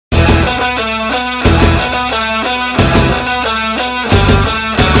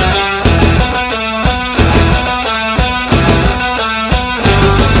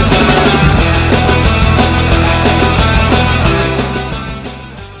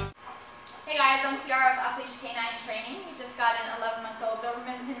guys, I'm Ciara of Leash Canine Training. We just got an 11-month-old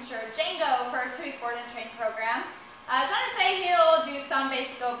Doberman Pinscher Django for a 2-week board and train program. I was going to say he'll do some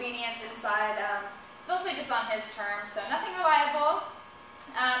basic obedience inside. It's mostly just on his terms, so nothing reliable.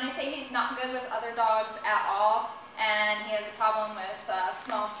 They say he's not good with other dogs at all, and he has a problem with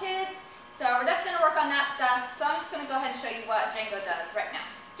small kids. So we're definitely going to work on that stuff. So I'm just going to go ahead and show you what Django does right now.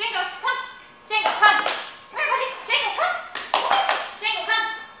 Django, come! Django, come! Come here, buddy! Django, come! Django, come!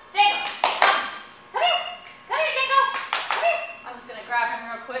 Django, come! Come here! Come here, Django! Come here! I'm just going to grab him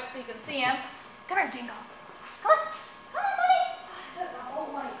real quick so you can see him. Come here, Django. Come on! Come on, buddy! Oh, so the whole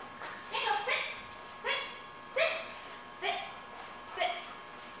way. Django, sit! Sit! Sit! Sit! Sit!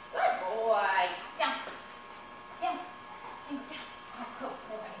 Good boy! Down! Down! Django, down! Oh, good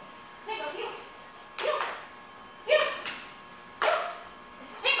boy! Django, heel! Heel! Heel! Heel!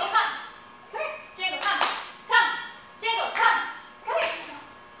 Django, come! Come here! Django, come! Come! Django, come! Come here, Django!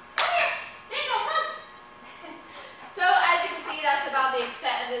 Come here! Django, come! So, as you can see, that's about the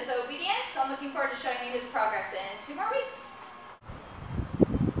extent of his obedience. So I'm looking forward to showing you his progress in 2 more weeks.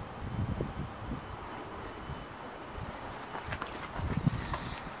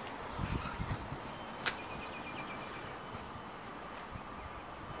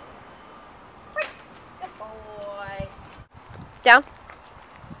 Good boy. Down.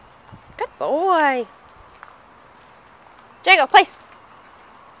 Good boy. Django, place.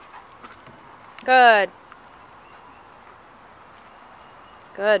 Good.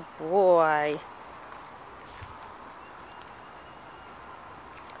 Good boy.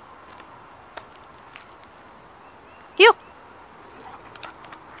 Heel.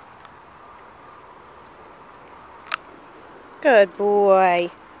 Good boy.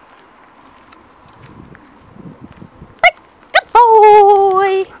 Good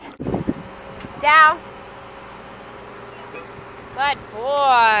boy. Down. Good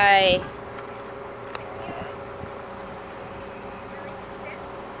boy.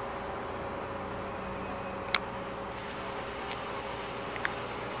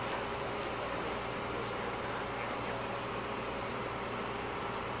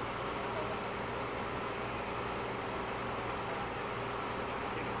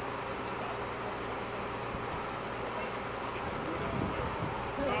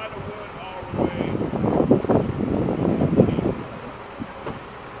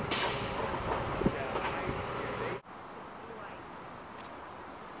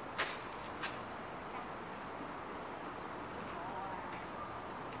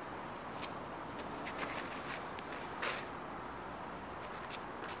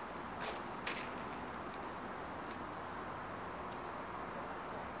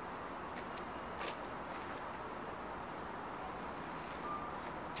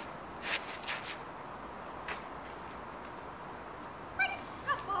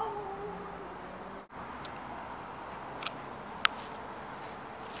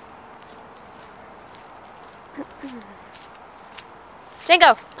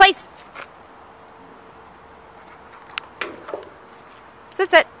 Django, place.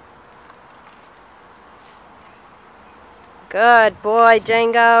 Sit. Good boy,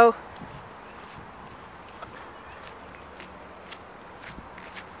 Django.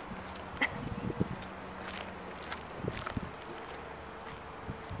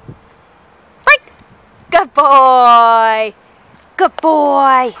 Break. Good boy. Good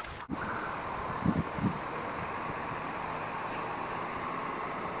boy.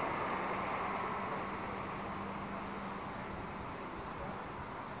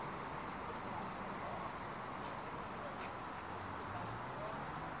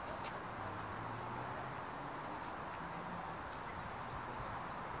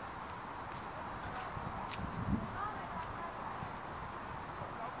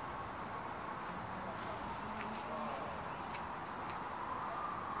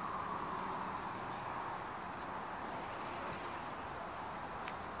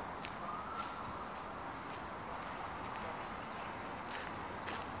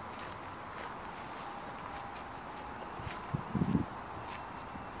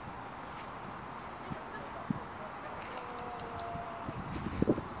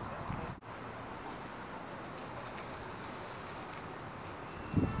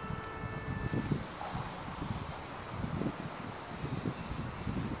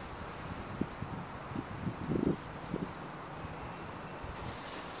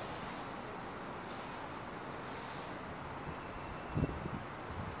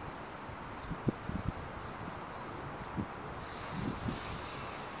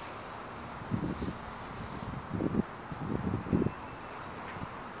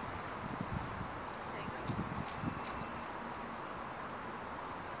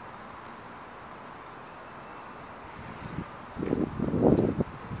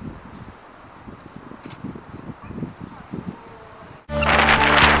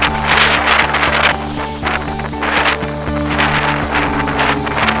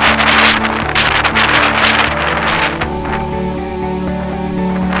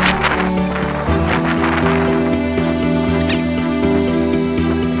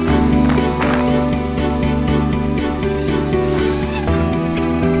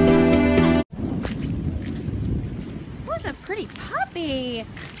 puppy.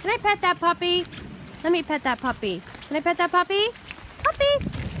 Can I pet that puppy? Let me pet that puppy. Can I pet that puppy? Puppy!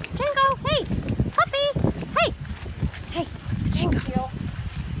 Django, hey! Puppy! Hey! Hey, Django.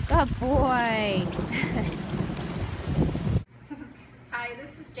 Good boy. Hi,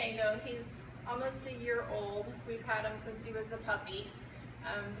 this is Django. He's almost a year old. We've had him since he was a puppy.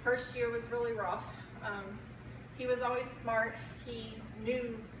 The first year was really rough. He was always smart. He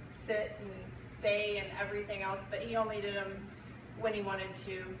knew sit and stay and everything else, but he only did them when he wanted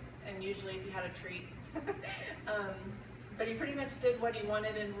to, and usually if he had a treat. But he pretty much did what he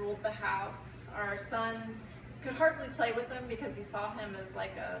wanted and ruled the house. Our son could hardly play with him because he saw him as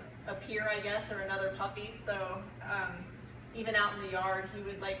like a peer, I guess, or another puppy. So even out in the yard, he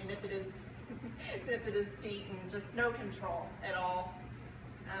would like nip at his feet and just no control at all.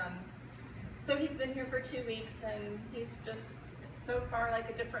 So he's been here for 2 weeks and he's just so far like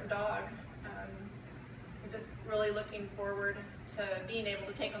a different dog. Just really looking forward to being able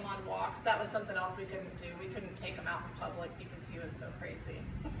to take him on walks. That was something else we couldn't do. We couldn't take him out in public because he was so crazy.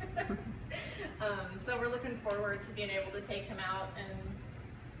 So we're looking forward to being able to take him out and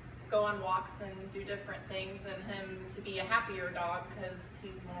go on walks and do different things, and him to be a happier dog because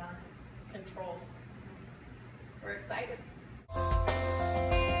he's more controlled. So we're excited.